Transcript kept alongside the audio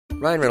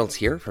Ryan Reynolds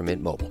here from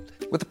Mint Mobile.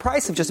 With the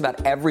price of just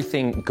about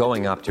everything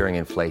going up during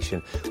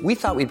inflation, we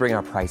thought we'd bring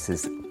our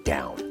prices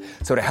down.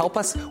 So to help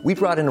us, we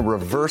brought in a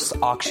reverse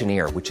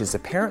auctioneer, which is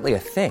apparently a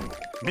thing.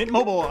 Mint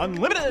Mobile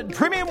Unlimited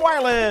Premium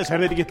Wireless. How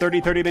to get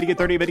 30, 30, bit to get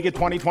 30, bit to get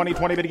 20, 20,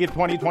 20, bit to get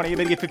 20, 20,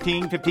 bit to get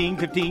 15, 15,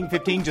 15,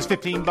 15, just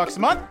 $15 a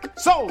month?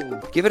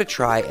 Sold! Give it a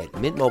try at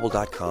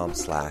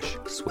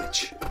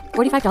mintmobile.com/switch.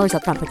 $45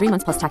 up front for 3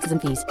 months plus taxes and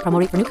fees. Promo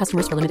rate for new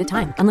customers for limited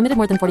time. Unlimited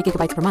more than 40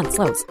 gigabytes per month.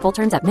 Slows full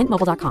terms at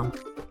mintmobile.com.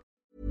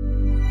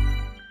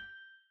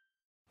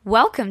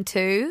 Welcome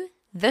to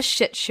The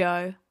Shit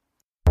Show.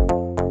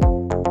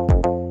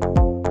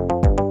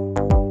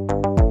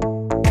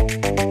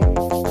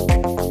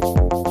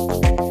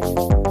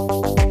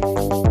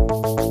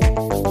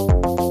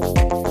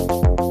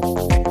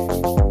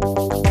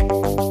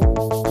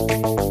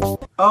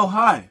 Oh,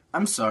 hi.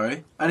 I'm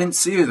sorry. I didn't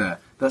see you there.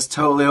 That's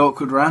totally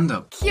awkward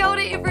random. Kia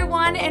ora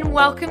everyone and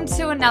welcome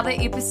to another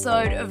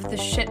episode of The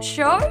Shit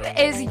Show.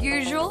 As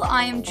usual,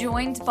 I am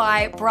joined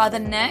by Brother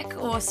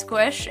Nick, or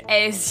Squish,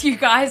 as you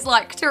guys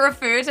like to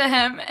refer to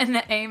him in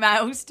the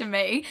emails to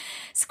me.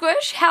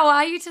 Squish, how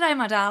are you today,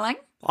 my darling?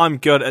 I'm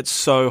good. It's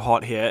so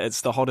hot here.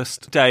 It's the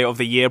hottest day of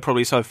the year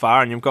probably so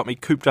far, and you've got me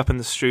cooped up in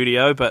the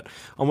studio, but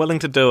I'm willing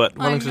to do it.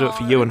 Willing to do it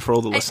for you and for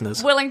all the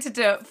listeners. Willing to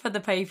do it for the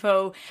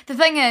people. The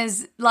thing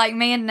is, like,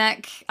 me and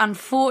Nick,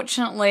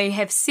 unfortunately,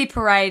 have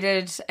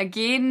separated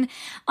again.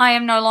 I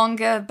am no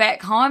longer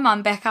back home.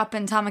 I'm back up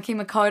in Tamaki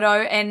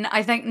Makaurau, and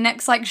I think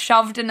Nick's, like,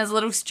 shoved in his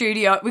little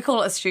studio. We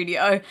call it a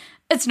studio.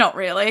 It's not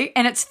really.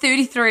 And it's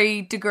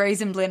 33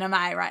 degrees in Blenheim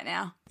right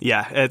now.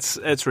 Yeah,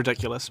 it's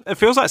ridiculous. It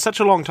feels like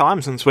such a long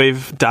time since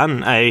we've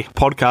done a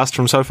podcast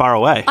from so far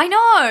away. I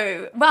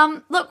know.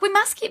 Well, look, we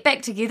must get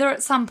back together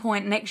at some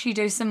point and actually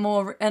do some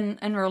more in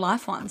real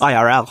life ones.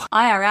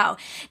 IRL.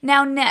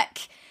 Now,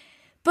 Nick,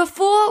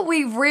 before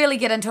we really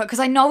get into it, because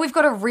I know we've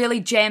got a really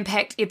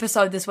jam-packed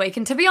episode this week,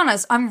 and to be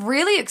honest, I'm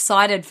really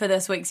excited for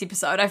this week's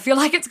episode. I feel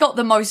like it's got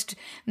the most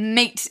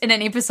meat in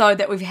an episode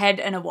that we've had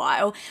in a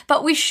while,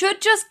 but we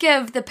should just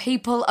give the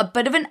people a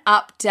bit of an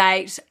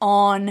update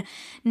on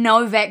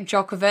Novak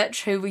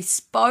Djokovic, who we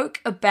spoke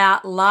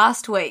about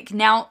last week.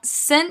 Now,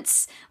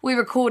 since we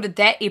recorded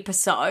that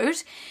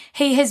episode,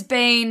 he has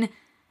been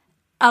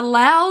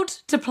allowed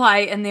to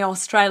play in the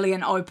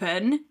Australian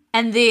Open,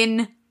 and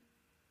then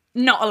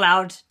not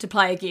allowed to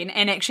play again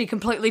and actually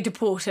completely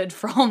deported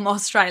from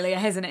Australia,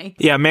 hasn't he?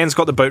 Yeah, man's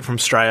got the boot from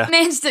Australia.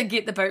 Man's did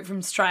get the boot from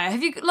Australia.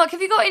 Have you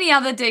got any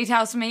other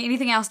details for me?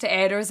 Anything else to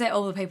add, or is that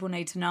all the people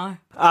need to know?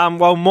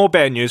 Well, more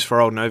bad news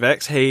for old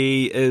Novak.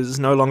 He is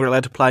no longer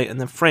allowed to play in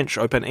the French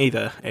Open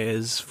either,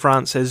 as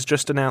France has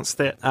just announced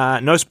that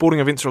no sporting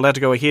events are allowed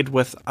to go ahead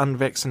with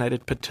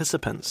unvaccinated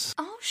participants.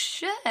 Oh,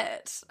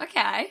 shit.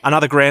 Okay.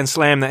 Another Grand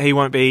Slam that he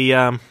won't be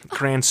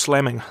Grand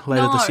Slamming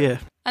later this year.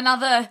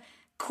 Another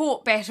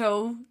court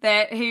battle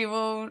that he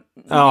will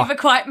never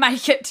quite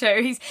make it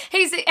to.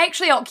 He's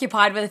actually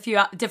occupied with a few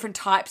different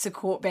types of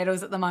court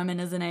battles at the moment,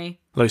 isn't he?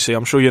 Lucy,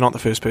 I'm sure you're not the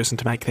first person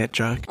to make that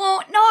joke.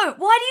 Well, no.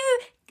 Why do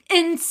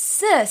you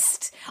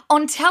insist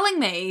on telling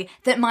me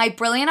that my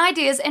brilliant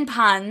ideas and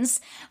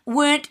puns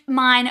weren't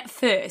mine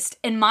first?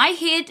 In my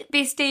head,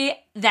 bestie,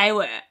 they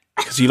were.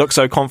 Because you look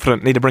so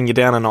confident, need to bring you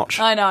down a notch.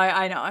 I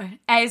know.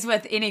 As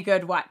with any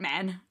good white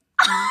man.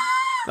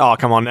 Oh,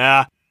 come on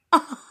now.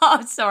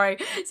 Oh, sorry,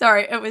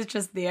 it was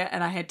just there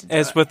and I had to do it.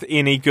 As with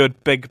any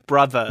good big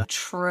brother.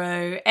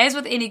 True. As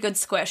with any good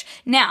squish.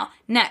 Now,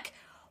 Nick,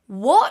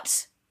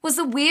 what was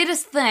the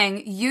weirdest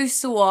thing you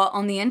saw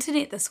on the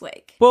internet this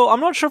week? Well,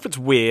 I'm not sure if it's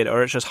weird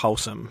or it's just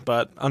wholesome,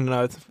 but I don't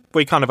know,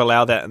 we kind of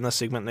allow that in this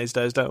segment these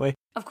days, don't we?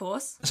 Of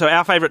course. So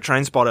our favourite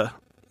train spotter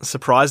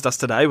surprised us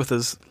today with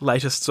his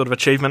latest sort of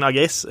achievement, I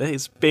guess.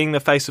 He's being the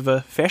face of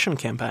a fashion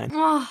campaign.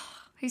 Oh,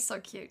 he's so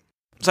cute.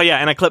 So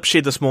yeah, in a clip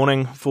shared this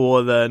morning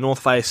for the North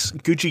Face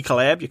Gucci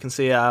collab, you can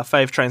see our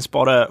fave train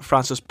spotter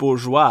Francis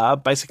Bourgeois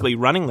basically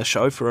running the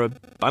show for a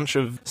bunch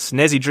of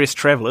snazzy dressed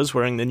travellers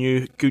wearing the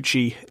new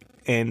Gucci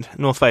and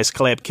North Face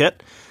collab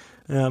kit.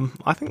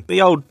 I think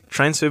the old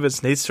train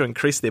service needs to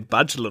increase their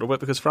budget a little bit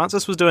because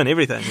Francis was doing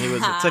everything. He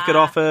was a ticket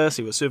office,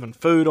 he was serving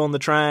food on the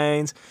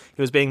trains,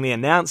 he was being the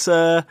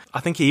announcer. I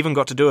think he even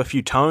got to do a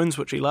few tones,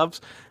 which he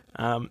loves.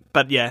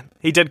 But yeah,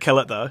 he did kill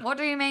it though. What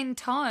do you mean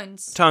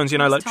tones? Tones,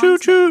 like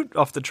choo-choo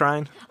off the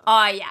train.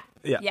 Oh, yeah.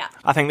 Yeah.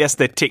 I think that's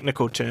the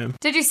technical term.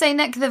 Did you see,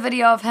 Nick, the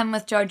video of him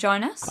with Joe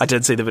Jonas? I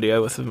did see the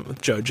video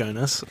with Joe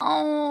Jonas.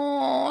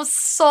 Oh,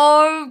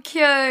 so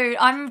cute.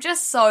 I'm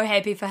just so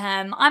happy for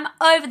him. I'm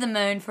over the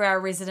moon for our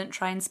resident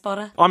train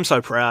spotter. I'm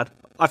so proud.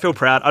 I feel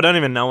proud. I don't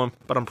even know him,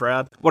 but I'm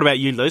proud. What about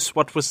you, Luce?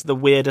 What was the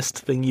weirdest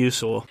thing you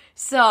saw?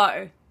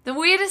 So, the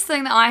weirdest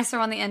thing that I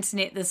saw on the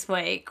internet this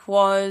week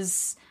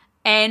was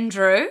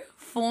Andrew,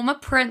 former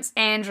Prince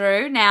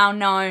Andrew, now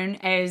known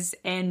as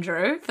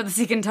Andrew. For the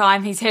second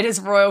time, he's had his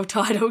royal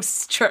title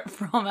stripped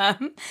from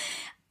him.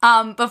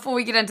 Before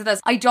we get into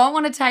this, I don't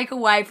want to take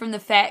away from the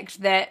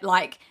fact that,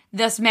 like,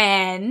 this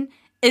man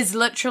is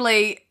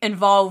literally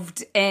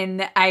involved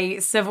in a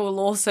civil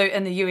lawsuit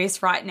in the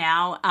US right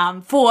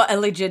now for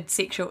alleged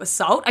sexual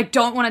assault. I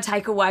don't want to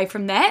take away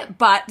from that,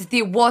 but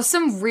there was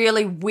some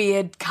really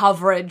weird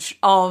coverage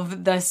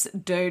of this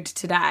dude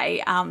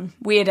today,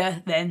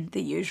 weirder than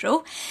the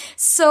usual.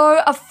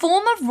 So a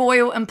former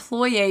royal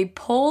employee,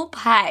 Paul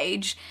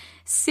Page,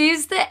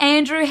 says that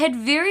Andrew had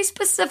very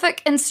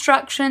specific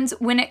instructions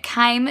when it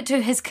came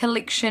to his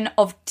collection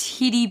of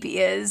teddy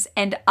bears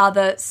and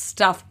other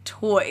stuffed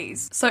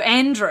toys. So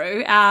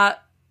Andrew,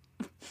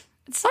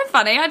 it's so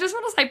funny, I just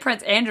want to say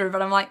Prince Andrew,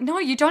 but I'm like, no,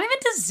 you don't even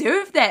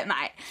deserve that,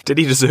 mate. Did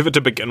he deserve it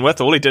to begin with?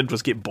 All he did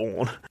was get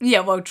born. Yeah,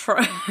 well,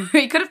 true.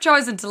 He could have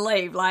chosen to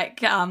leave, like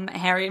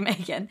Harry and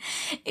Meghan.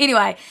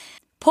 Anyway,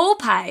 Paul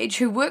Page,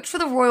 who worked for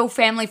the royal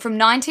family from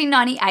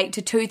 1998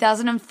 to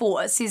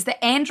 2004, says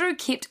that Andrew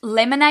kept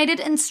laminated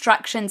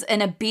instructions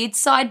in a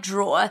bedside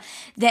drawer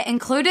that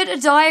included a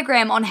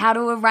diagram on how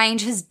to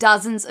arrange his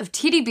dozens of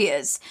teddy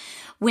bears.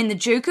 When the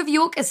Duke of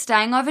York is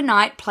staying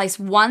overnight, place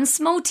one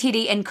small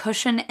teddy and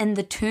cushion in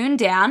the turn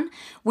down.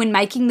 When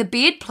making the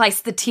bed,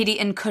 place the teddy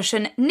and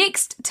cushion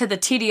next to the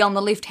teddy on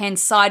the left-hand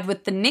side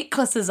with the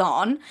necklaces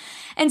on.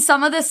 And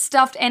some of the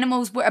stuffed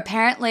animals were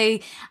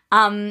apparently,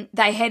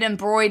 they had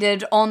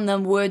embroidered on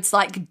them words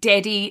like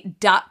daddy,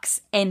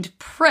 ducks, and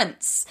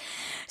prince.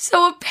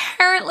 So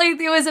apparently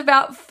there was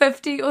about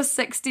 50 or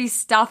 60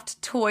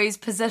 stuffed toys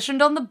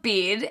positioned on the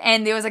bed,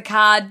 and there was a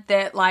card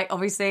that, like,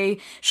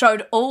 obviously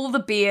showed all the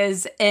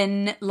bears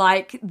in,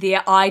 like,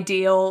 their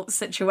ideal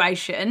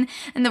situation.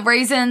 And the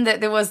reason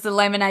that there was the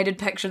laminated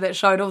picture that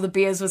showed all the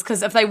bears was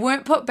because if they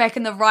weren't put back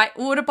in the right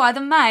order by the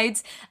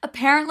maids,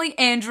 apparently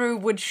Andrew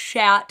would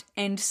shout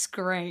and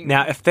scream.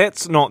 Now, if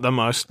that's not the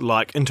most,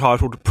 like,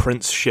 entitled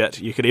prince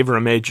shit you could ever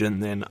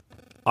imagine, then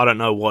I don't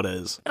know what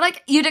is.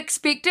 Like, you'd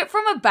expect it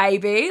from a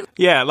baby.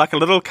 Yeah, like a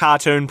little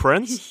cartoon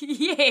prince.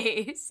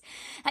 Yes.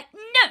 Like,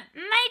 no,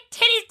 my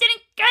teddies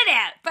didn't go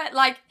there. But,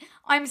 like,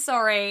 I'm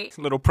sorry.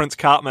 Little Prince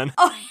Cartman.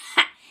 Oh,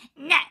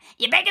 no,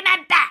 you're breaking my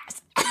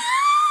bars.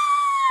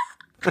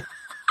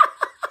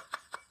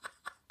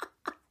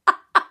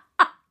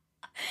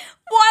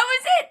 Why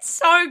was it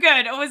so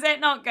good, or was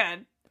that not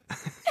good?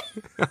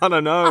 I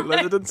don't know.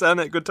 It didn't sound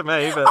that good to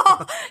me,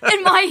 but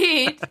in my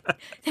head,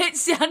 that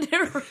sounded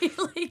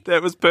really...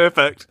 That was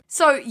perfect.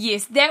 So,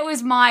 yes, that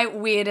was my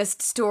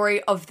weirdest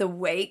story of the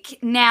week.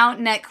 Now,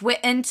 Nick, we're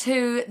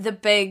into the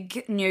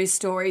big news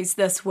stories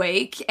this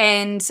week,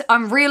 and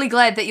I'm really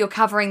glad that you're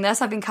covering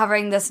this. I've been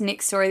covering this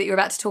next story that you're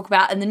about to talk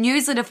about in the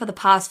newsletter for the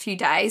past few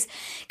days.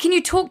 Can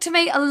you talk to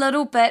me a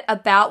little bit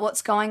about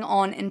what's going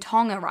on in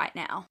Tonga right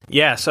now?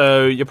 Yeah,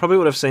 so you probably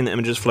would have seen the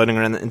images floating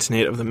around the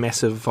internet of the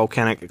massive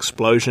volcanic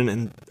explosion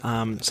and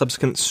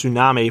subsequent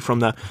tsunami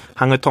from the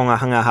Tonga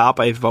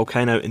Ha'apai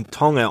volcano in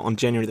Tonga on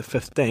January the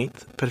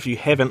 15th. But if you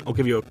haven't, I'll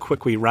give you a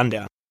quick wee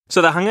rundown.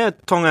 So the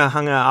Tonga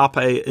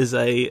Ha'apai is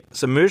a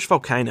submerged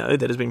volcano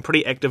that has been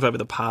pretty active over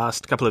the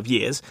past couple of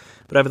years,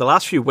 but over the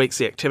last few weeks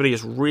the activity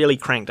has really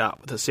cranked up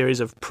with a series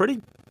of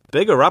pretty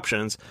big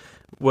eruptions,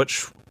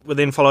 which were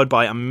then followed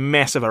by a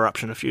massive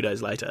eruption a few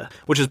days later,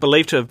 which is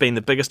believed to have been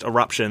the biggest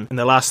eruption in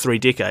the last 3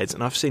 decades.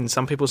 And I've seen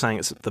some people saying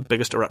it's the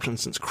biggest eruption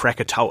since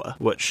Krakatoa,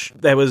 which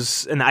that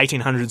was in the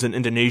 1800s in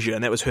Indonesia,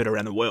 and that was heard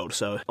around the world.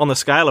 So on the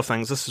scale of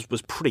things, this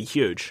was pretty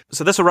huge.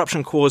 So this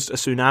eruption caused a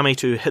tsunami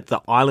to hit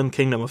the island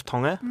kingdom of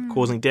Tonga,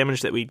 causing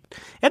damage that we,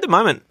 at the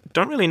moment,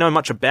 don't really know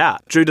much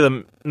about. Due to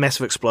the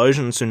massive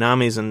explosion,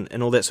 tsunamis,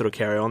 and all that sort of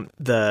carry on,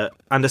 the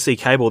undersea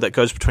cable that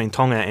goes between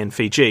Tonga and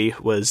Fiji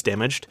was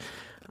damaged.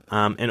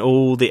 And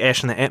all the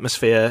ash in the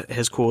atmosphere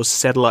has caused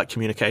satellite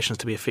communications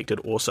to be affected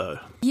also.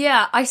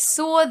 Yeah, I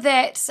saw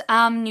that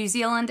New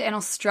Zealand and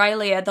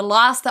Australia, the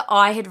last that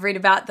I had read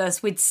about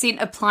this, we'd sent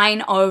a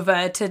plane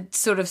over to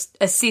sort of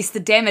assess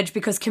the damage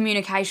because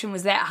communication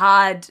was that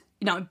hard,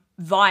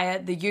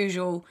 via the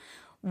usual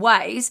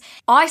ways.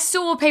 I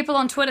saw people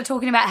on Twitter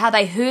talking about how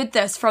they heard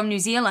this from New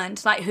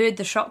Zealand, like heard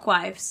the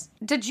shockwaves.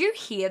 Did you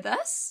hear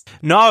this?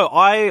 No,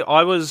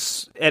 I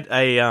was at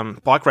a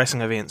bike racing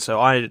event, so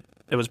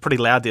it was pretty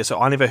loud there, so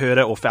I never heard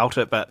it or felt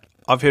it, but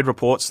I've heard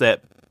reports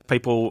that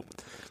people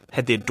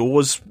had their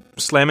doors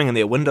slamming and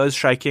their windows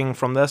shaking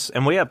from this,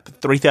 and we are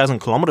 3,000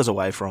 kilometres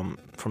away from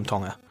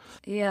Tonga.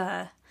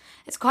 Yeah,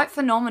 it's quite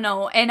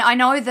phenomenal, and I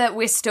know that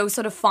we're still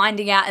sort of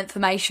finding out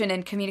information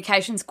and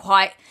communication's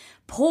quite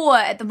poor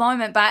at the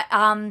moment, but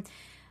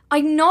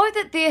I know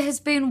that there has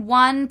been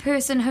one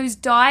person who's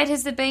died.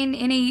 Has there been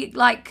any,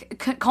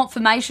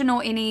 confirmation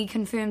or any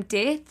confirmed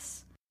deaths?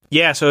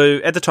 Yeah, so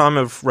at the time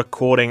of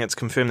recording, it's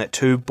confirmed that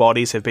 2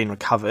 bodies have been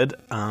recovered,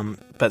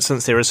 but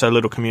since there is so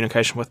little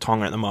communication with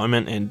Tonga at the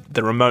moment and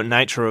the remote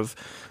nature of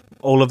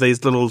all of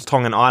these little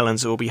Tongan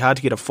islands, it will be hard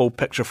to get a full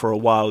picture for a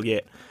while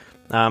yet.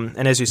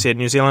 And as you said,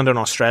 New Zealand and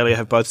Australia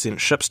have both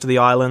sent ships to the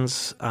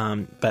islands,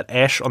 but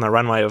ash on the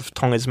runway of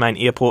Tonga's main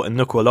airport in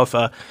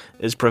Nuku'alofa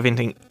is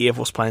preventing Air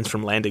Force planes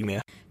from landing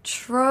there.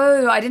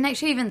 True, I didn't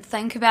actually even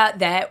think about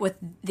that with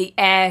the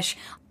ash.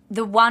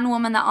 the one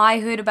woman that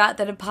I heard about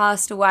that had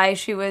passed away,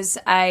 she was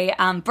a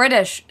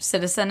British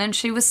citizen, and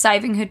she was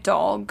saving her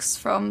dogs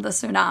from the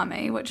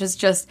tsunami, which is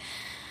just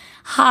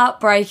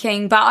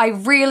heartbreaking. But I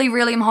really,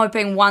 really am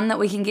hoping, one, that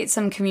we can get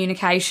some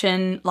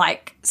communication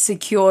like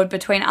secured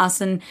between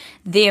us and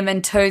them,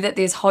 and two, that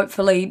there's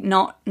hopefully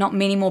not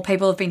many more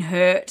people have been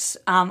hurt.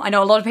 I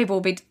know a lot of people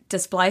will be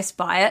displaced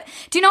by it.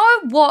 Do you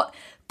know what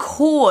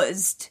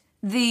caused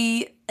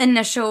the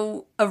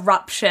initial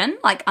eruption,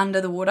 like under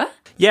the water?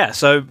 Yeah,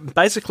 so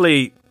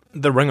basically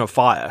the Ring of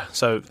Fire.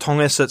 So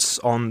Tonga sits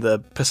on the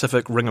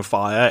Pacific Ring of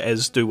Fire,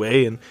 as do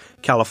we in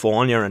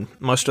California and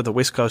most of the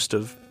west coast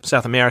of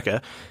South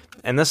America.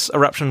 And this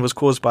eruption was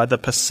caused by the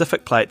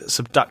Pacific Plate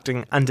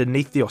subducting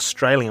underneath the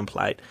Australian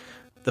Plate.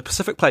 The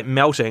Pacific Plate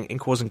melting and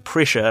causing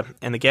pressure,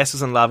 and the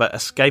gases and lava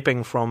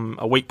escaping from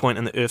a weak point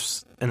in the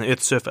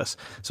Earth's surface.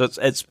 So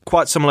it's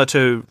quite similar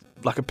to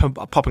like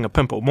popping a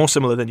pimple, more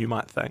similar than you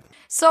might think.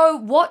 So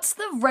what's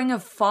the Ring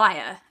of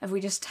Fire? If we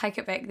just take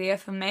it back there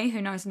for me,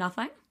 who knows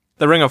nothing.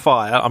 The Ring of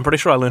Fire, I'm pretty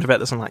sure I learned about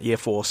this in like year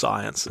 4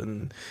 science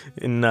in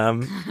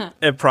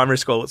primary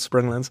school at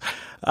Springlands.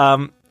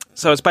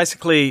 So it's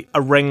basically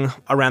a ring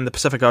around the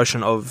Pacific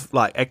Ocean of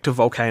like active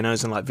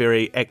volcanoes and like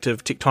very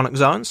active tectonic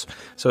zones.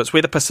 So it's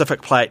where the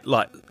Pacific Plate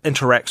like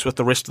interacts with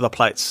the rest of the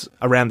plates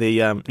around the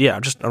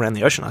just around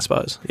the ocean, I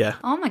suppose. Yeah.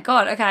 Oh my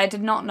god. Okay, I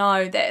did not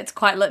know that it's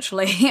quite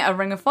literally a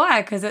ring of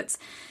fire because it's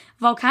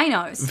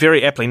volcanoes.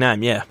 Very aptly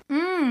named, yeah.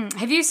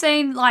 Have you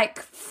seen like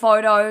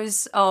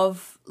photos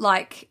of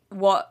like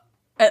what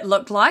it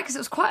looked like? Because it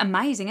was quite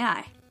amazing,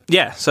 eh?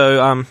 Yeah,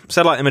 so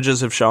satellite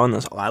images have shown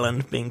this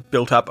island being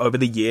built up over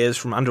the years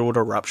from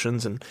underwater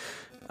eruptions, and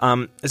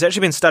it's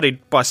actually been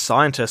studied by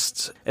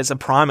scientists. It's a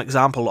prime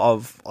example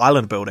of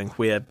island building,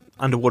 where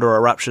underwater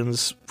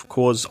eruptions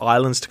cause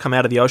islands to come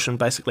out of the ocean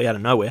basically out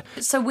of nowhere.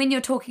 So when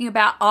you're talking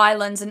about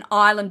islands and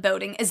island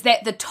building, is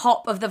that the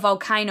top of the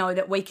volcano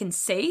that we can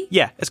see?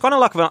 Yeah, it's kind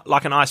of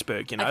like an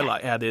iceberg, you know,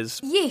 like how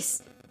there's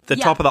the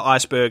top of the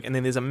iceberg and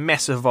then there's a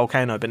massive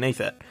volcano beneath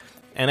it.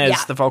 And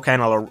as the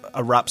volcano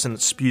erupts and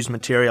it spews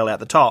material out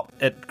the top,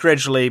 it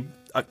gradually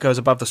goes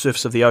above the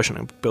surface of the ocean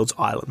and builds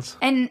islands.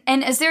 And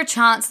is there a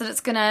chance that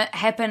it's going to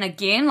happen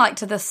again, like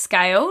to this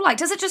scale? Like,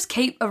 does it just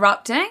keep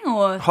erupting,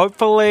 or...?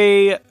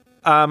 Hopefully,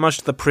 most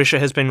of the pressure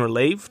has been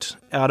relieved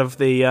out of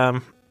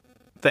the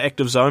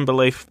active zone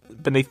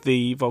beneath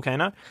the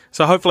volcano.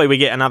 So hopefully we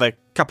get another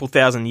couple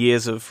thousand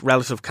years of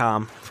relative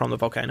calm from the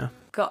volcano.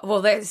 God,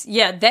 well, that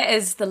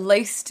is the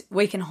least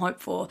we can hope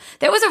for.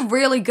 That was a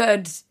really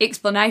good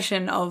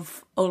explanation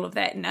of all of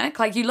that, Nick.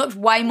 Like, you looked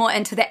way more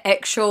into the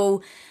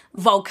actual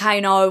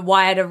volcano,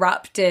 why it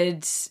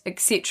erupted,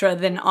 etc.,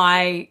 than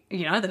I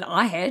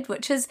had,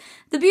 which is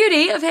the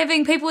beauty of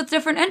having people with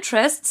different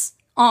interests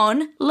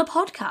on the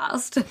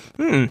podcast.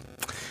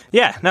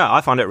 Yeah, no, I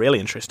find it really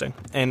interesting,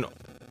 and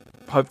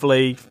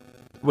hopefully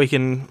we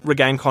can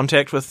regain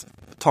contact with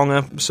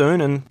Tonga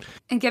soon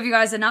and give you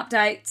guys an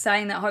update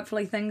saying that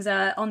hopefully things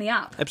are on the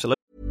up. Absolutely.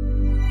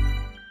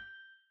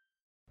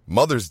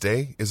 Mother's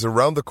Day is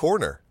around the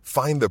corner.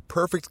 Find the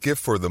perfect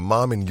gift for the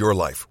mom in your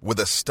life with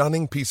a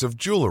stunning piece of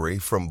jewelry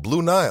from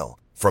Blue Nile.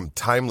 From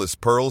timeless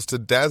pearls to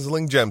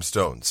dazzling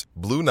gemstones,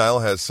 Blue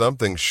Nile has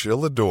something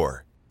she'll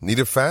adore. Need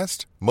it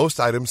fast? Most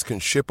items can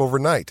ship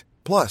overnight.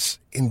 Plus,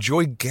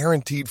 enjoy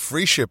guaranteed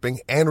free shipping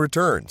and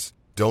returns.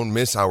 Don't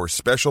miss our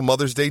special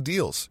Mother's Day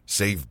deals.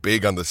 Save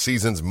big on the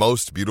season's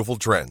most beautiful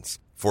trends.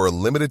 For a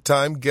limited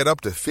time, get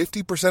up to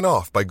 50%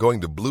 off by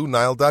going to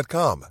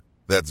BlueNile.com.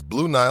 That's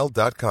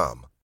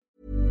BlueNile.com.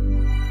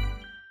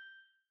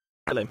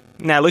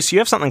 Now, Lucy, you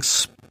have something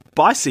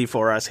spicy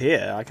for us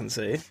here, I can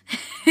see.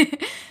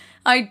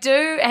 I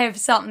do have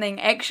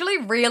something actually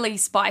really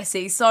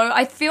spicy. So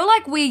I feel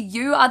like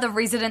you are the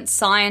resident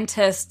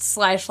scientist /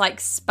 like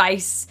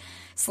space /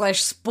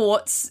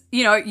 sports,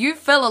 you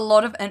fill a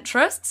lot of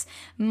interests.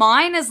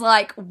 Mine is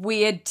like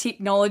weird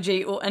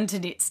technology or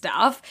internet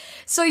stuff.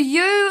 So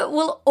you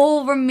will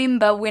all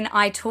remember when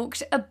I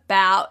talked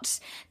about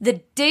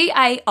the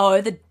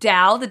DAO,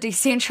 the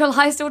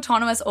Decentralized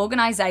Autonomous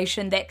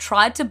Organization that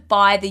tried to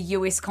buy the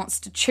US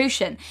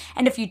Constitution.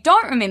 And if you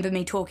don't remember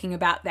me talking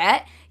about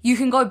that, you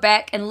can go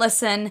back and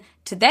listen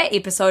to that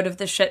episode of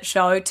The Shit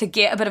Show to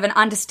get a bit of an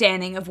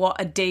understanding of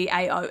what a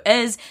DAO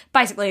is.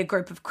 Basically a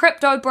group of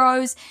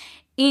Cryptobros.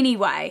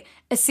 Anyway,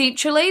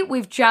 essentially,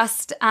 we've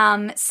just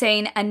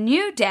seen a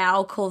new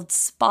DAO called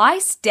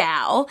Spice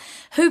DAO,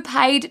 who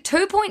paid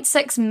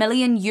 2.6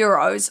 million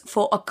euros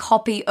for a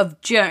copy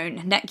of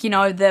Dune. Nick,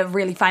 the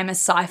really famous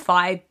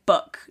sci-fi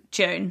book,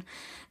 Dune.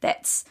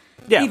 That's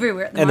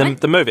everywhere at the moment. And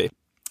the movie.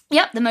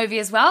 Yep, the movie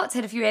as well. It's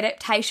had a few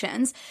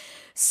adaptations.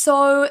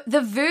 So the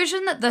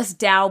version that this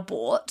DAO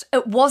bought,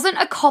 it wasn't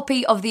a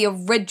copy of the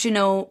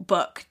original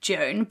book,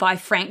 Dune, by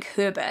Frank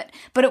Herbert,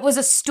 but it was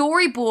a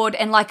storyboard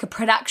and like a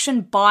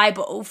production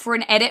bible for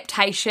an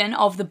adaptation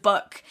of the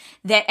book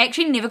that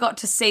actually never got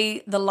to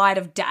see the light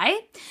of day.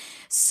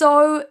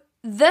 So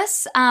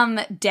this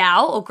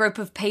DAO, or group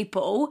of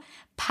people,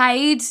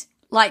 paid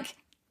like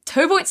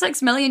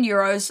 2.6 million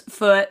euros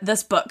for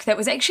this book that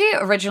was actually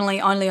originally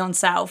only on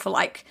sale for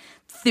like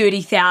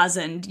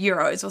 30,000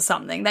 euros or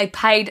something. They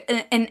paid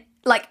an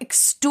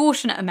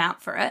extortionate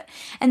amount for it.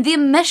 And their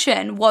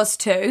mission was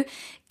to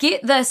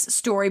get this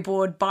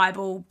storyboard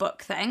Bible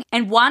book thing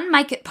and 1,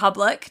 make it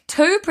public,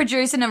 2,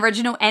 produce an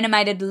original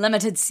animated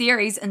limited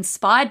series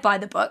inspired by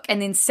the book and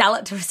then sell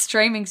it to a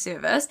streaming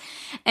service,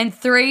 and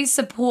 3,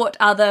 support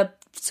other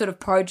sort of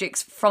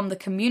projects from the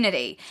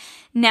community.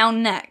 Now,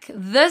 Nick,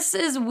 this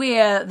is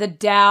where the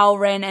DAO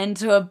ran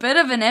into a bit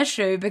of an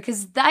issue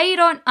because they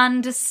don't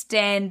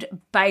understand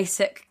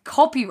basic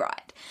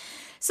copyright.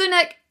 So,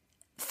 Nick,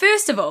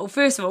 First of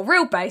all,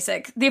 real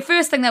basic, their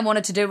first thing they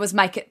wanted to do was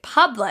make it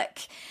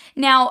public.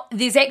 Now,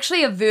 there's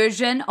actually a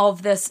version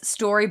of this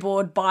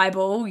storyboard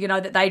Bible,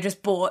 that they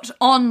just bought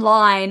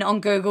online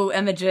on Google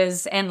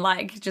Images and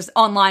just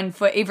online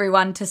for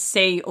everyone to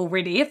see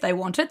already if they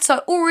wanted.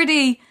 So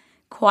already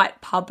quite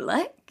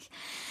public.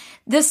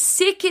 The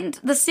second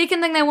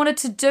thing they wanted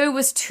to do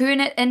was turn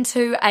it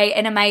into a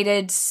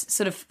animated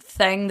sort of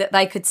thing that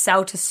they could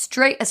sell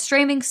to a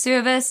streaming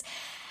service.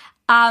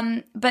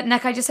 But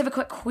Nick, I just have a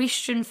quick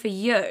question for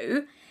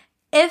you.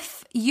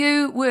 If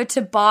you were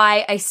to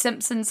buy a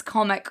Simpsons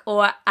comic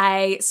or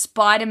a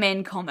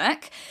Spider-Man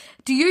comic,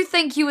 do you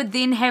think you would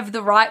then have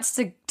the rights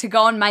to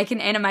go and make an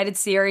animated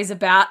series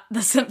about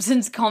the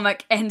Simpsons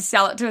comic and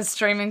sell it to a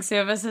streaming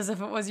service as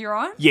if it was your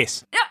own?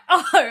 Yes.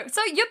 Oh,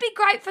 so you'd be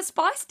great for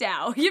Spice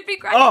DAO. You'd be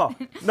great. Oh,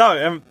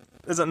 no,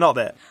 is it not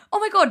that? Oh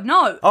my God,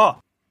 no. Oh.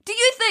 Do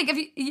you think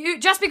if you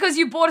just because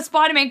you bought a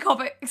Spider-Man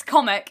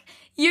comic,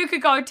 you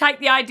could go take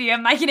the idea,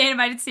 make an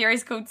animated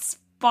series called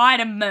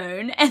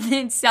Spider-Moon, and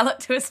then sell it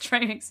to a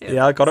streaming service?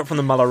 Yeah, I got it from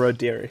the Muller Road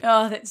Dairy.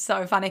 Oh, that's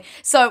so funny.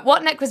 So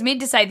what Nick was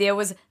meant to say there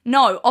was,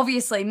 no,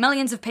 obviously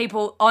millions of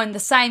people own the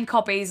same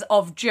copies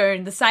of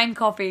June, the same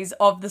copies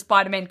of the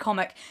Spider-Man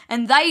comic,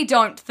 and they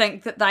don't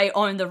think that they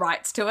own the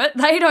rights to it.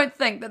 They don't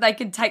think that they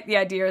can take the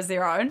idea as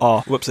their own.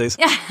 Oh, whoopsies.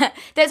 Yeah,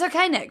 that's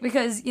okay, Nick,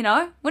 because,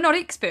 we're not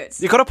experts.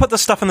 You got to put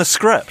this stuff in the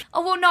script.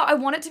 Oh, well, no, I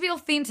want it to be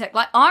authentic.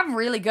 I'm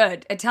really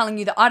good at telling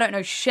you that I don't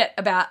know shit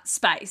about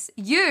space.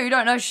 You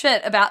don't know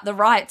shit about the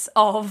rights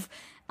of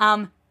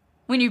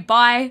when you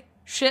buy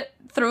shit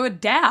through a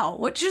DAO,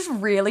 which is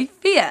really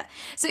fair.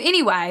 So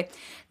anyway,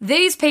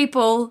 these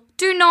people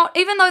do not,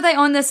 even though they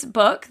own this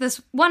book,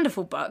 this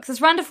wonderful Bible,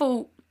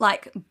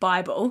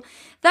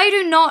 they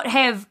do not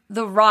have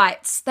the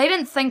rights. They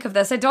didn't think of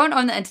this. They don't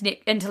own the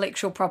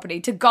intellectual property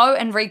to go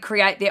and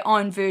recreate their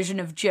own version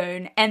of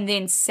June and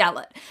then sell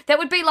it. That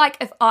would be like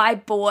if I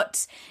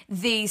bought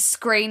the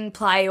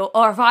screenplay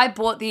or if I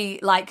bought the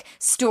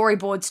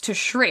storyboards to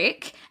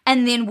Shrek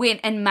and then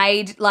went and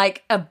made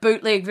a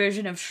bootleg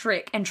version of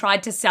Shrek and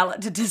tried to sell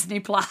it to Disney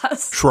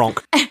Plus.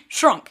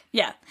 Shrunk,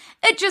 yeah.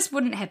 It just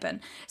wouldn't happen.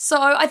 So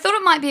I thought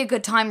it might be a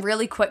good time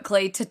really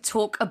quickly to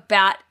talk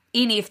about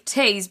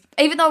NFTs,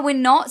 even though we're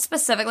not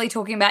specifically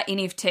talking about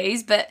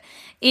NFTs, but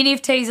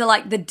NFTs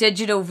are the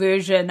digital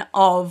version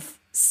of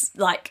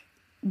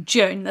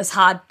June, this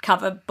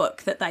hardcover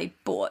book that they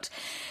bought.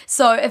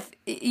 So if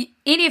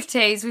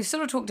NFTs, we've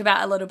sort of talked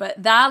about a little bit,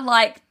 they're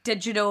like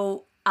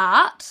digital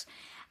art.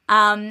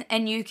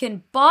 And you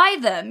can buy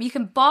them. You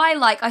can buy,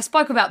 I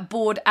spoke about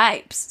Bored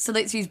Apes. So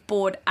let's use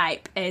Bored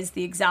Ape as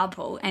the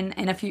example. And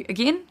if you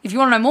want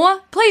to know more,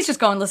 please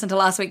just go and listen to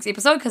last week's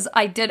episode because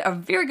I did a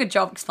very good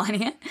job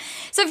explaining it.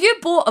 So if you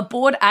bought a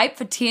Bored Ape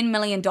for $10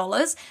 million,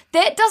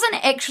 that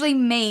doesn't actually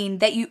mean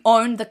that you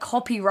own the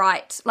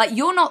copyright.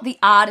 You're not the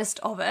artist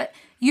of it.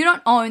 You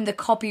don't own the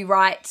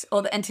copyright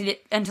or the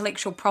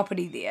intellectual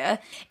property there.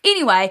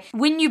 Anyway,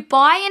 when you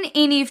buy an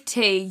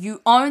NFT,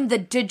 you own the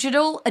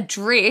digital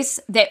address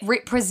that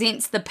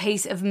represents the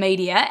piece of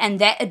media, and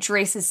that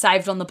address is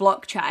saved on the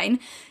blockchain.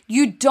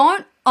 You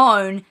don't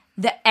own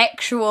the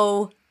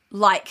actual,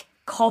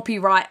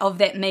 copyright of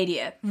that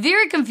media.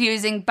 Very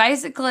confusing.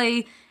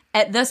 Basically,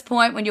 at this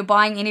point, when you're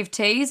buying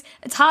NFTs,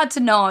 it's hard to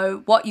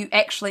know what you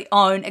actually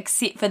own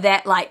except for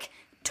that,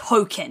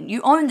 token.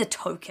 You own the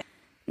token.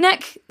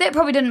 Nick, that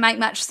probably didn't make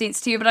much sense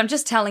to you, but I'm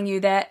just telling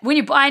you that when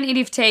you buy an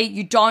NFT,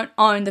 you don't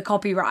own the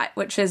copyright,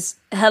 which is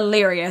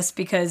hilarious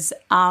because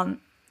I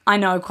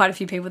know quite a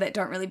few people that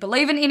don't really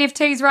believe in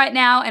NFTs right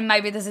now, and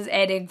maybe this is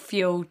adding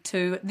fuel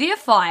to their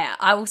fire.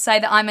 I will say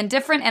that I'm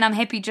indifferent and I'm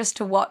happy just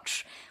to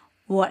watch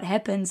what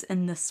happens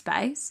in this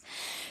space.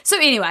 So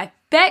anyway,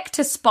 back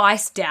to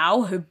Spice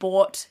DAO, who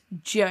bought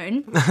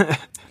June.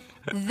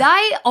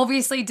 They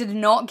obviously did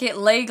not get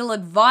legal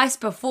advice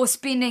before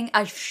spending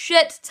a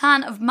shit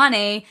ton of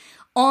money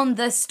on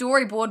this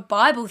storyboard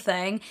Bible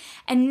thing.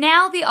 And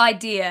now the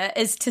idea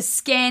is to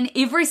scan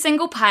every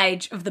single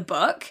page of the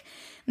book,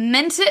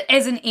 mint it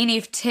as an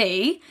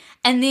NFT,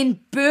 and then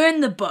burn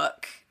the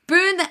book.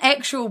 Burn the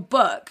actual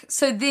book.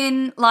 So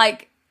then,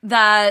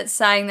 they're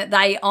saying that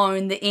they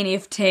own the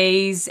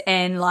NFTs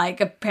and, like,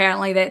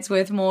 apparently that's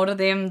worth more to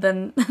them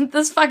than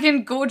this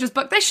fucking gorgeous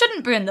book. They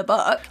shouldn't burn the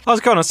book. I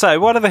was going to say,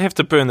 why do they have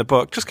to burn the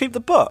book? Just keep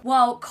the book.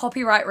 Well,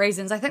 copyright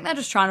reasons. I think they're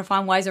just trying to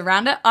find ways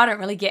around it. I don't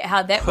really get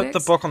how that works. Put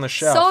the book on the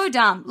shelf. So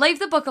dumb. Leave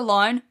the book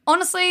alone.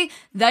 Honestly,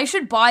 they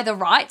should buy the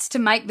rights to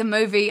make the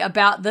movie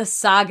about this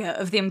saga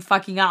of them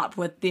fucking up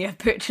with their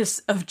purchase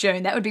of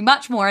June. That would be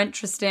much more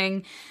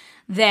interesting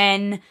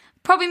than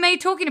probably me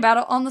talking about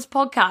it on this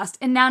podcast.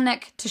 And now,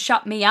 Nick, to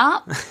shut me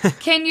up,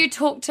 can you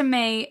talk to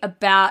me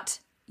about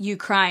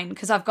Ukraine?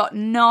 Because I've got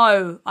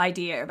no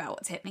idea about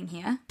what's happening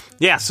here.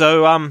 Yeah,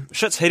 so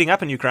shit's heating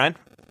up in Ukraine.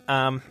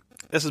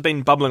 This has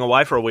been bubbling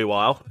away for a wee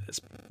while. It's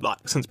like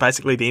since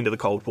basically the end of the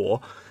Cold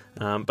War.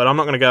 But I'm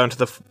not going to go into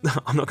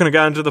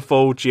the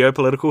full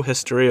geopolitical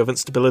history of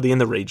instability in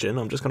the region.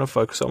 I'm just going to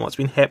focus on what's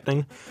been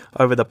happening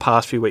over the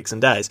past few weeks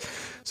and days.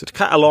 So to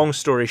cut a long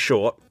story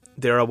short,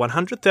 there are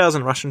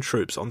 100,000 Russian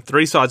troops on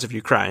three sides of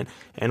Ukraine,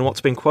 and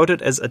what's been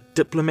quoted as a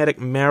diplomatic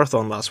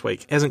marathon last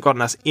week hasn't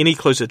gotten us any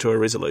closer to a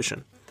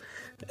resolution.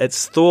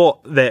 It's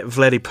thought that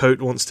Vladimir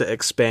Putin wants to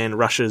expand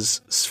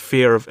Russia's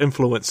sphere of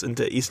influence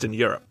into Eastern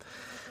Europe.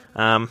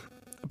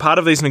 Part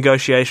of these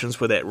negotiations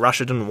were that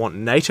Russia didn't want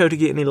NATO to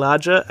get any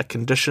larger, a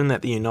condition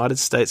that the United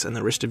States and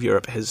the rest of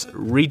Europe has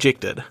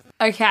rejected.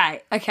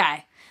 Okay.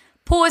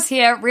 Pause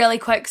here really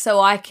quick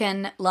so I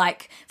can,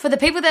 like, for the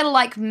people that are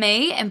like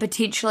me and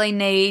potentially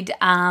need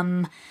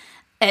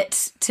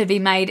it to be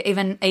made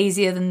even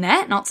easier than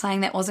that, not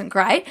saying that wasn't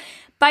great,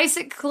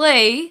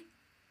 basically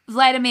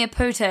Vladimir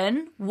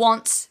Putin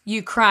wants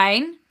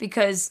Ukraine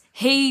because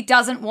he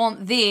doesn't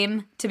want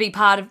Ukraine to be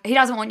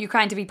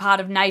part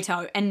of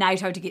NATO and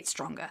NATO to get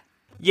stronger.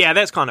 Yeah,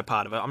 that's kind of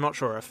part of it. I'm not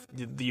sure if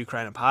the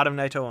Ukraine are part of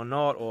NATO or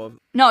not, or...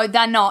 No,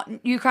 they're not.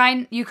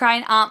 Ukraine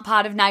aren't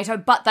part of NATO,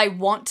 but they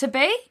want to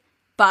be.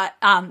 But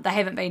they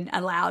haven't been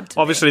allowed to.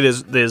 Obviously,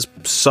 there's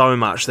so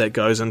much that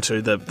goes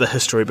into the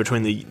history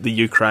between the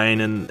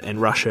Ukraine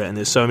and Russia, and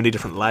there's so many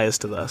different layers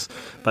to this.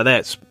 But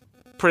that's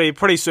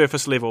pretty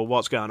surface level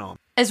what's going on.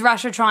 Is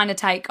Russia trying to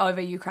take over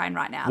Ukraine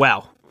right now?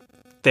 Well,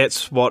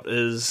 that's what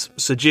is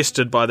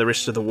suggested by the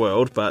rest of the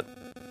world, but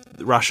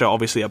Russia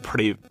obviously are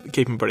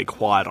keeping pretty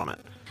quiet on it.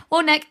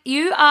 Well, Nick,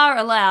 you are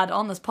allowed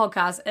on this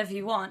podcast, if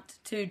you want,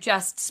 to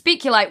just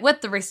speculate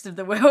with the rest of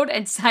the world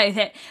and say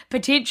that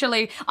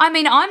potentially... I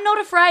mean, I'm not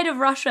afraid of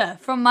Russia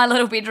from my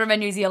little bedroom in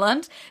New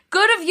Zealand.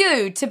 Good of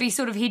you to be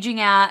sort of hedging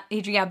our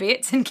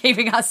bets and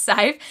keeping us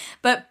safe.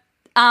 But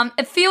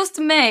it feels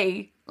to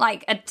me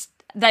like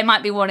they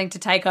might be wanting to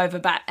take over,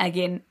 but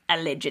again,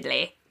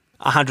 allegedly.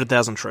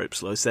 100,000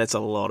 troops, Luce. That's a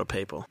lot of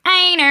people.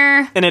 I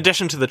know. In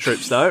addition to the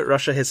troops, though,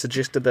 Russia has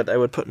suggested that they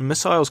would put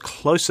missiles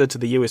closer to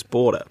the US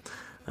border.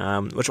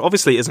 Which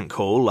obviously isn't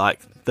cool, like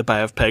the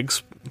Bay of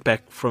Pigs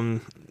back from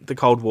the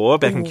Cold War,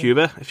 back in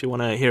Cuba, if you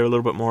want to hear a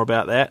little bit more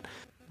about that.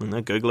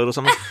 Google it or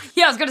something.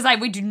 Yeah, I was going to say,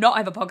 we do not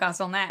have a podcast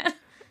on that.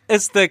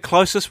 It's the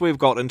closest we've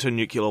got into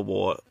nuclear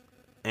war,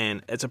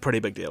 and it's a pretty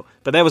big deal.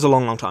 But that was a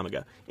long, long time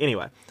ago.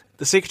 Anyway,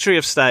 the Secretary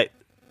of State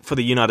for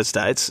the United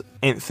States,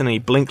 Anthony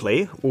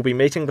Blinken, will be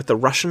meeting with the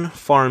Russian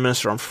Foreign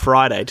Minister on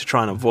Friday to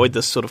try and avoid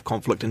this sort of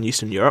conflict in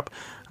Eastern Europe.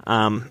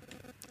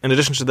 In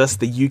addition to this,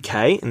 the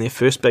UK, in their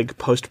first big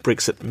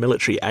post-Brexit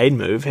military aid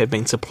move, have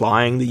been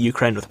supplying the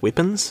Ukraine with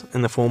weapons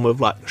in the form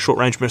of like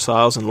short-range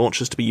missiles and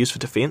launchers to be used for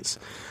defence.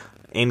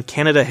 And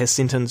Canada has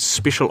sent in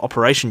special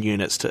operation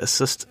units to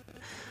assist,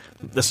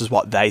 this is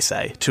what they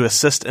say, to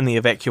assist in the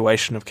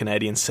evacuation of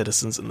Canadian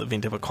citizens in the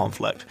event of a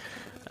conflict.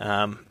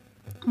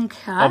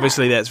 Okay.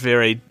 Obviously, that's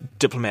very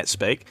diplomat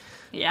speak.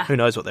 Yeah. Who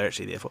knows what they're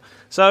actually there for.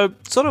 So,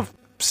 sort of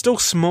still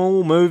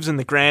small moves in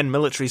the grand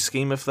military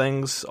scheme of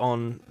things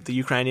on the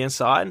Ukrainian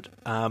side.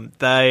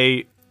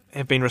 They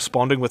have been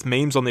responding with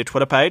memes on their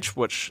Twitter page,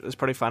 which is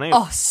pretty funny.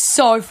 Oh,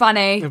 so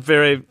funny.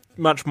 Very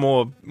much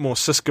more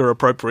Siska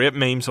appropriate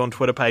memes on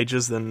Twitter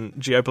pages than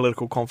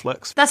geopolitical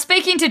conflicts. They're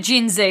speaking to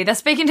Gen Z. They're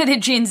speaking to their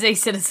Gen Z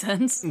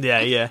citizens.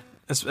 Yeah.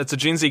 It's a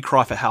Gen Z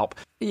cry for help.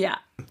 Yeah.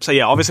 So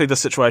yeah, obviously the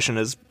situation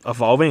is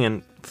evolving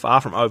and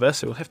far from over,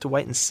 so we'll have to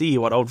wait and see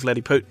what old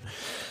Vladimir Putin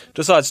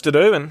decides to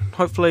do, and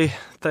hopefully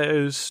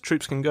those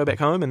troops can go back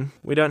home and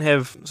we don't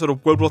have sort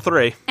of World War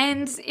III.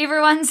 And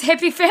everyone's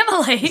happy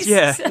families.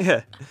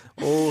 Yeah.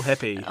 All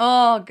happy.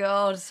 Oh,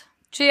 God.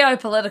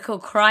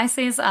 Geopolitical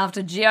crisis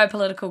after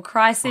geopolitical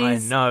crisis. I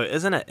know,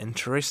 isn't it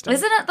interesting?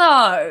 Isn't it,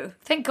 though?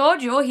 Thank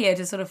God you're here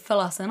to sort of fill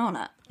us in on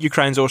it.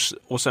 Ukraine's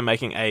also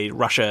making a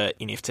Russia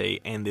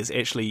NFT, and there's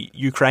actually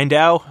Ukraine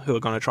DAO who are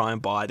going to try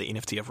and buy the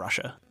NFT of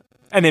Russia.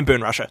 And then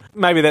burn Russia.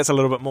 Maybe that's a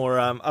little bit more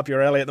up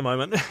your alley at the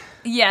moment.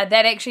 Yeah,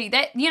 that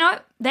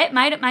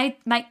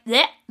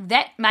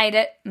made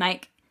it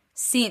make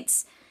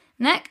sense.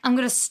 Nick, I'm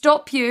going to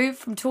stop you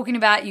from talking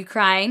about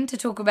Ukraine to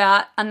talk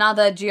about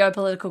another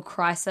geopolitical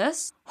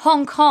crisis.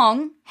 Hong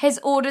Kong has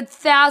ordered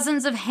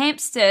thousands of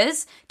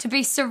hamsters to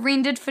be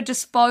surrendered for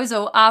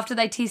disposal after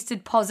they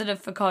tested positive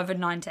for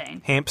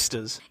COVID-19.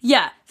 Hamsters?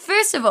 Yeah.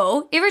 First of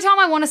all, every time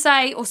I want to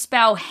say or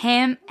spell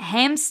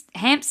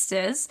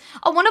hamsters,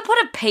 I want to put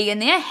a P in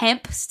there,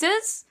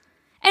 hamsters.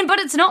 But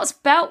it's not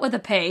spelt with a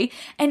P.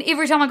 And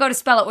every time I go to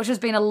spell it, which has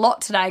been a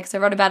lot today because I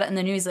wrote about it in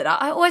the newsletter,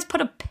 I always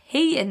put a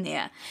P in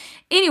there.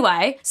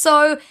 Anyway,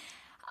 so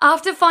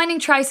after finding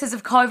traces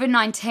of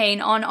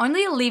COVID-19 on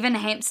only 11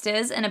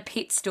 hamsters in a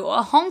pet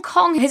store, Hong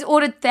Kong has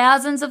ordered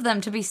thousands of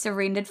them to be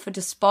surrendered for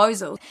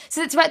disposal.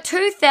 So it's about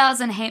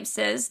 2,000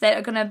 hamsters that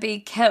are going to be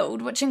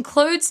killed, which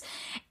includes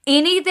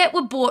any that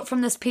were bought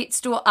from this pet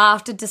store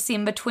after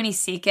December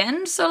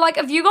 22nd. So like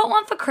if you got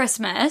one for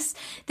Christmas,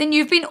 then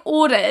you've been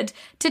ordered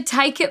to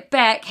take it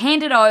back,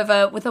 hand it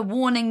over with a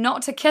warning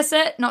not to kiss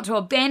it, not to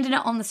abandon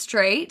it on the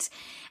street.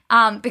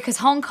 Because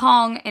Hong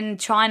Kong and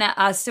China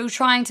are still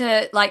trying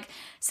to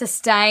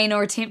sustain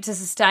or attempt to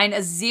sustain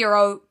a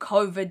zero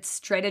COVID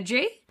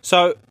strategy.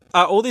 So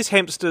are all these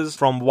hamsters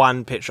from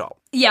one pet shop?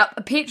 Yep,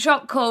 a pet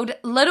shop called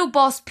Little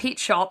Boss Pet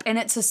Shop and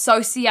its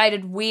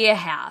associated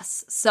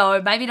warehouse.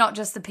 So maybe not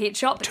just the pet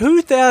shop.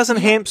 2,000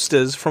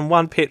 hamsters from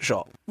one pet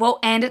shop? Well,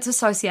 and its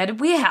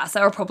associated warehouse.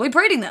 They were probably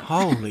breeding them.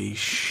 Holy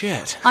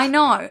shit. I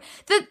know.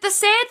 The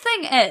sad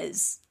thing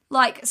is,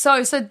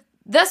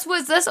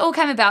 This all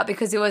came about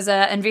because there was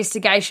an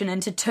investigation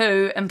into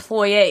 2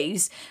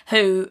 employees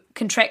who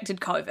contracted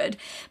COVID.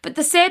 But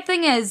the sad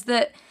thing is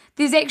that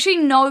there's actually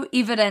no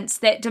evidence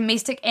that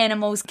domestic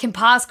animals can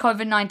pass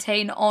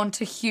COVID-19 on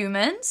to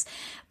humans,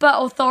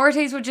 but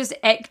authorities were just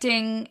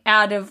acting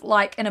out of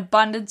an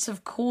abundance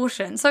of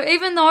caution. So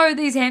even though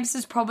these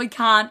hamsters probably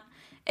can't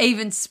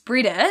even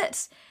spread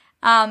it,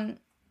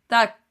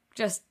 they're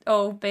just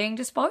all being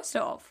disposed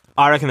of.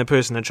 I reckon the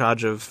person in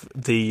charge of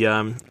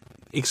the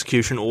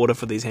execution order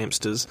for these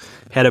hamsters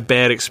had a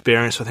bad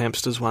experience with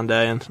hamsters one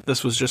day, and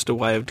this was just a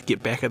way to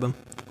get back at them.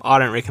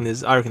 I reckon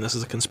this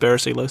is a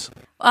conspiracy, Luce.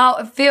 Well,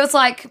 it feels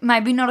like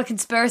maybe not a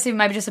conspiracy,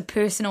 maybe just a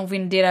personal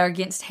vendetta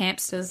against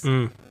hamsters.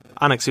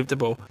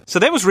 Unacceptable. So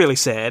that was really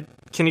sad.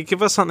 Can you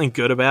give us something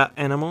good about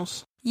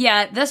animals?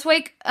 Yeah, this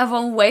week of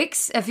all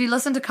weeks, if you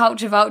listen to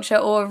Culture Vulture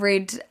or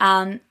read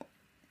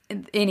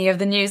any of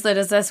the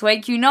newsletters this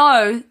week, you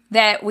know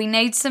that we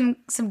need some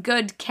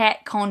good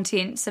cat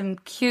content, some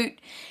cute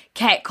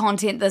cat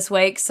content this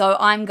week, so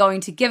I'm going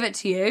to give it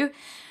to you.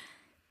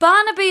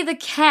 Barnaby the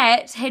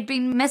cat had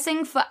been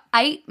missing for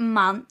 8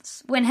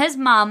 months when his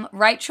mum,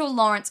 Rachel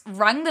Lawrence,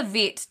 rang the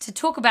vet to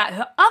talk about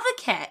her other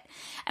cat.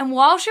 And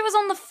while she was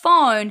on the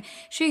phone,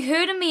 she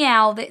heard a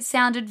meow that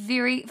sounded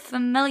very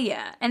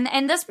familiar.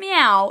 And this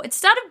meow, it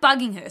started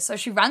bugging her, so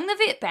she rang the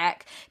vet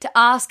back to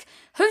ask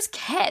whose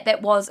cat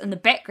that was in the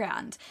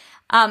background.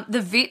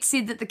 The vet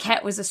said that the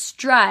cat was a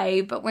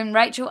stray, but when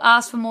Rachel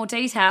asked for more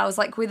details,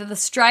 like whether the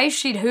stray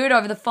she'd heard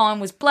over the phone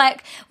was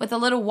black with a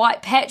little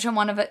white patch on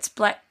one of its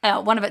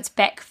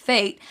back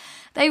feet,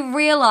 they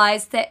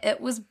realised that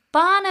it was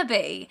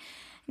Barnaby.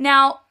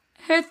 Now,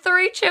 her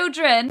 3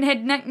 children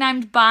had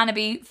nicknamed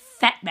Barnaby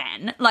Fat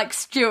Man, like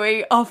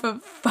Stewie off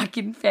of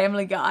fucking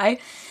Family Guy.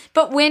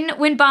 But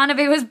when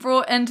Barnaby was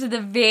brought into the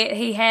vet,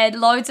 he had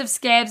loads of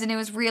scabs and he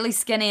was really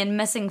skinny and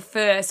missing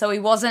fur, so he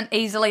wasn't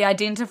easily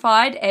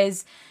identified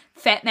as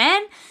Fat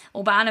Man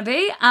or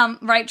Barnaby.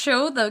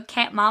 Rachel, the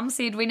cat mum,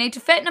 said we need to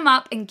fatten him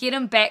up and get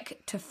him back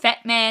to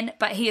Fat Man,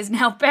 but he is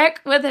now back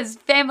with his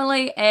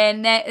family,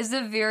 and that is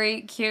a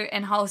very cute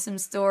and wholesome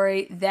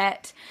story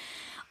that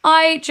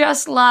I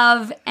just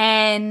love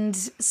and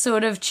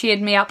sort of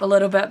cheered me up a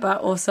little bit,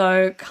 but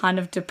also kind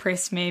of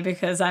depressed me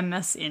because I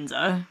miss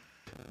Enzo.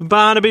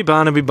 Barnaby.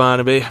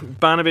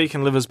 Barnaby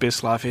can live his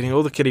best life eating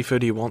all the kitty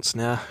food he wants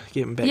now.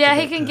 Get him back. Yeah,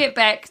 he can get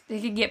back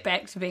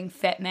to being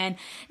Fat Man.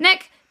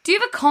 Nick, do you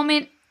have a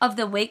comment of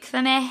the week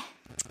for me?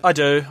 I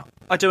do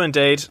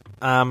indeed.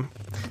 But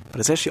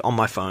it's actually on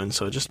my phone,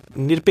 so just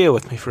need to bear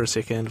with me for a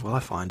second while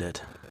I find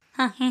it.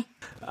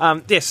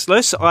 Yes,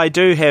 Luce, I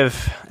do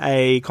have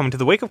a comment of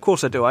the week. Of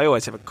course I do. I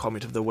always have a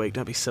comment of the week.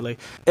 Don't be silly.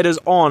 It is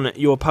on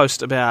your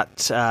post about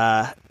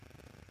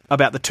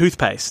the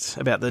toothpaste,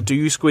 do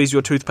you squeeze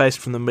your toothpaste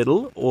from the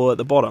middle or at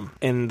the bottom?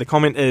 And the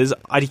comment is,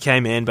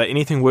 IDK man, but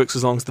anything works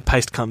as long as the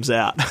paste comes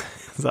out.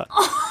 So,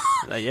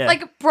 yeah.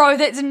 Like, bro,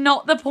 that's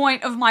not the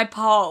point of my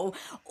poll.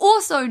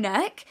 Also,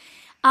 Nick,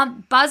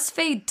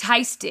 BuzzFeed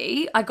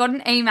Tasty, I got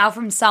an email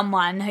from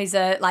someone who's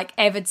a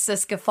avid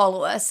Siska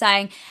follower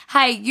saying,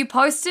 hey, you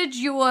posted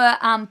your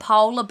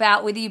poll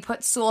about whether you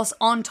put sauce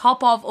on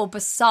top of or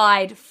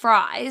beside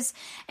fries,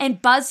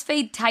 and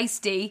BuzzFeed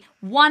Tasty,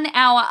 1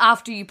 hour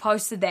after you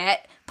posted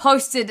that,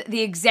 posted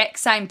the exact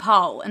same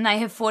poll, and they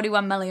have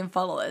 41 million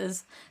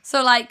followers.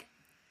 So,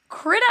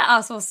 credit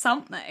us or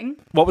something.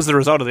 What was the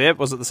result of that?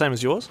 Was it the same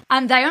as yours?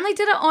 They only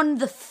did it on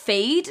the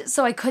feed,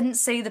 so I couldn't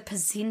see the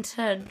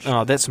percentage.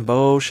 Oh, that's some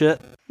bullshit.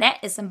 That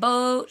is some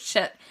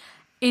bullshit.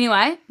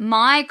 Anyway,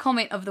 my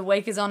comment of the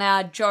week is on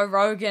our Joe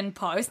Rogan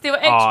post.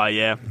 Oh,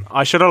 yeah.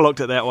 I should have looked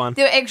at that one.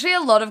 There were actually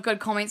a lot of good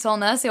comments on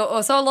this. There were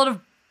also a lot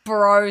of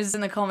bros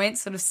in the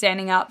comments sort of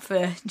standing up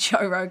for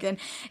Joe Rogan.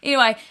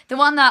 Anyway, the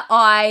one that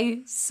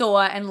I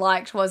saw and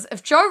liked was,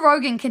 if Joe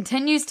Rogan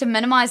continues to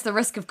minimize the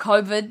risk of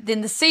COVID, then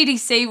the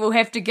CDC will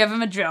have to give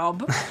him a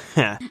job.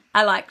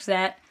 I liked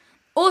that.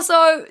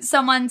 Also,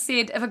 someone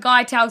said, if a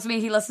guy tells me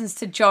he listens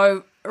to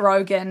Joe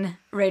Rogan,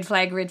 red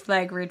flag, red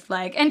flag, red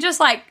flag. And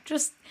just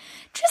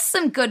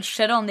some good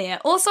shit on there.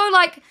 Also,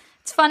 like,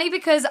 it's funny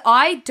because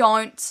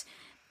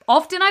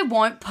often I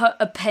won't put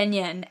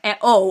opinion at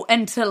all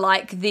into,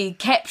 like, the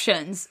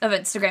captions of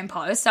Instagram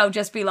posts. I'll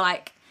just be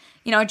like,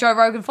 you know, Joe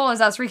Rogan follows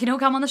us, reckon he'll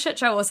come on the shit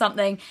show or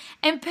something.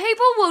 And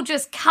people will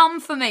just come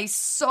for me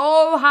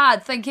so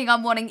hard thinking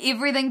I'm wanting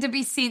everything to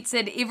be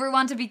censored,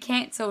 everyone to be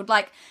cancelled.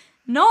 Like,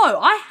 no,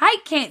 I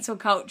hate cancel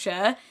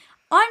culture.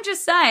 I'm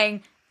just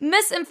saying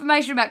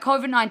misinformation about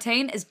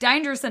COVID-19 is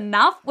dangerous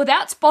enough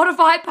without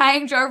Spotify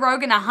paying Joe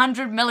Rogan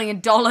 $100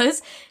 million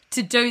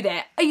to do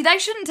that. They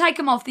shouldn't take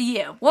him off the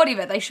air.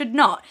 Whatever, they should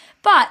not.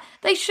 But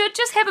they should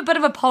just have a bit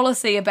of a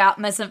policy about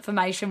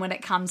misinformation when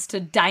it comes to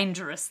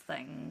dangerous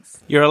things.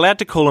 You're allowed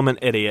to call him an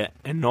idiot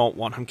and not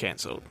want him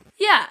cancelled.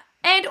 Yeah.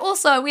 And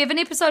also, we have an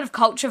episode of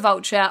Culture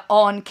Vulture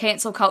on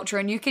cancel culture,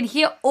 and you can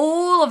hear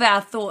all of our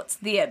thoughts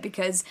there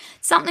because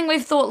it's something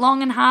we've thought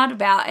long and hard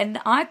about. And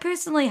I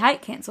personally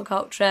hate cancel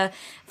culture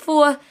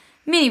for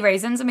many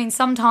reasons. I mean,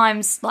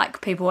 sometimes,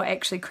 like, people are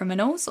actually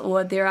criminals,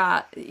 or there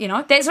are, you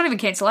know, that's not even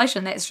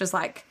cancellation. That's just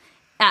like,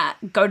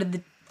 go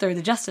to through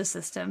the justice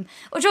system,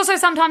 which also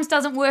sometimes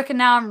doesn't work. And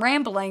now I'm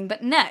rambling,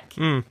 but Nick.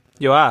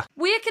 You are.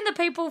 Where can the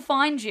people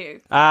find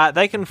you?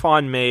 They can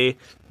find me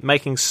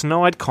making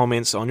snide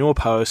comments on your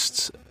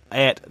posts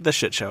at the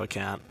Shit Show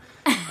account.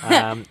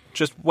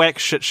 Just whack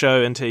Shit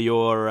Show into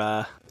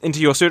your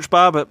search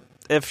bar, but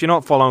if you're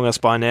not following us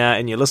by now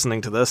and you're listening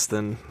to this,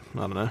 then, I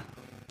don't know,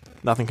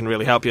 nothing can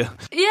really help you.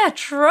 Yeah,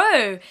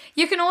 true.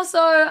 You can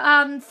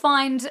also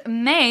find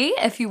me,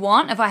 if you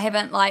want, if I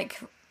haven't, like,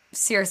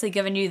 seriously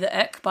given you the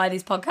ick by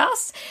these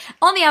podcasts,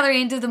 on the other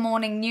end of the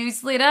morning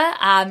newsletter,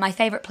 my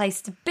favourite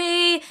place to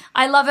be.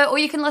 I love it. Or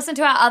you can listen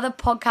to our other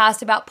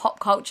podcast about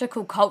pop culture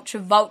called Culture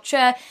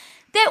Vulture.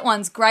 That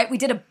one's great. We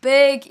did a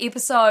big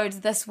episode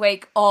this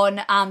week on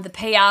the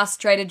PR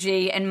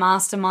strategy and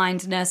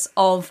mastermindness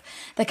of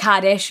the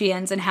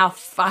Kardashians and how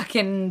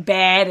fucking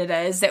bad it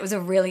is. That was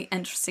a really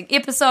interesting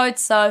episode,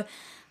 so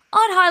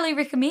I'd highly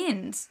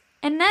recommend.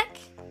 And Nick,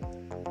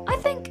 I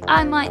think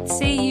I might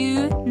see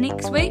you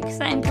next week.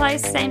 Same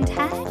place, same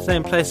time.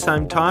 Same place,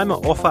 same time.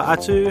 Ofa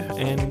atu,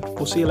 and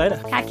we'll see you later.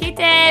 Ka kite,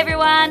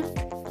 everyone.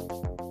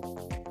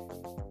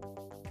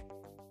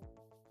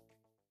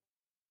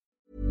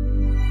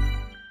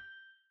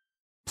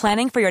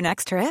 Planning for your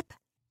next trip?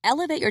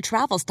 Elevate your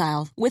travel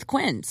style with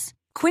Quince.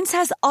 Quince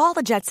has all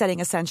the jet-setting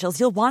essentials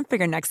you'll want for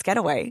your next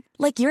getaway,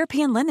 like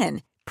European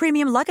linen,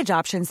 premium luggage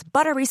options,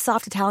 buttery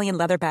soft Italian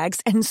leather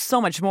bags, and so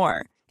much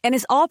more. And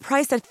is all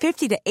priced at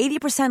 50 to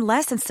 80%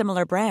 less than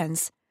similar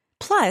brands.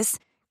 Plus,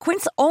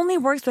 Quince only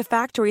works with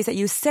factories that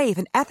use safe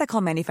and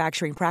ethical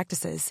manufacturing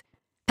practices.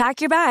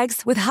 Pack your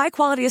bags with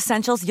high-quality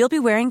essentials you'll be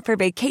wearing for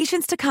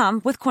vacations to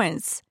come with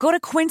Quince. Go to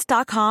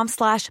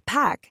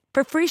quince.com/pack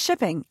for free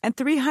shipping and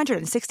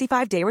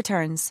 365-day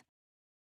returns.